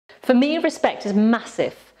For me, respect is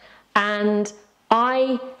massive, and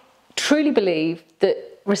I truly believe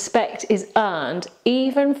that respect is earned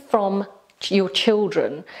even from your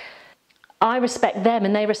children. I respect them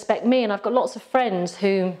and they respect me, and I've got lots of friends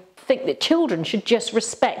who think that children should just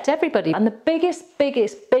respect everybody. And the biggest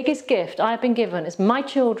gift I've been given is my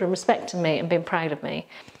children respecting me and being proud of me.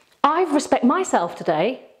 I respect myself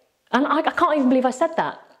today, and I can't even believe I said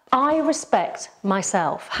that. I respect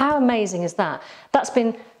myself. How amazing is that? That's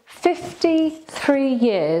been 53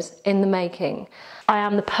 years in the making. I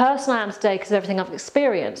am the person I am today because of everything I've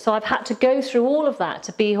experienced. So I've had to go through all of that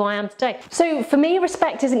to be who I am today. So for me,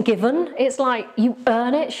 respect isn't given. It's like you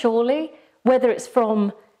earn it, surely, whether it's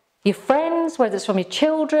from your friends, whether it's from your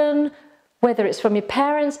children, whether it's from your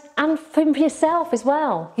parents, and from yourself as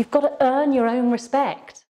well. You've got to earn your own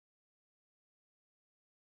respect.